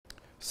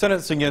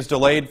Sentencing is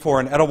delayed for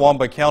an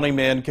Itawamba County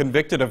man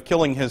convicted of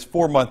killing his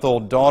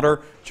 4-month-old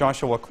daughter.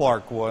 Joshua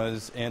Clark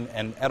was in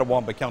an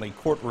Itawamba County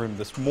courtroom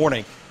this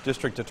morning.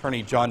 District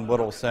Attorney John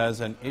Little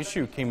says an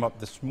issue came up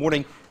this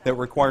morning that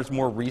requires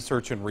more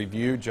research and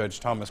review. Judge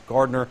Thomas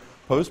Gardner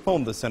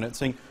postponed the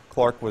sentencing.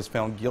 Clark was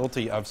found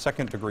guilty of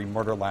second-degree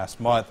murder last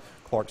month.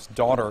 Clark's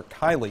daughter,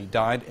 Kylie,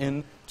 died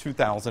in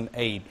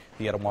 2008.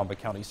 The Itawamba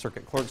County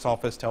Circuit Clerk's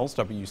Office tells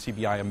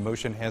WCBI a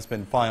motion has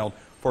been filed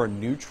for a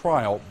new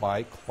trial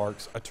by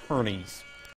Clark's attorneys.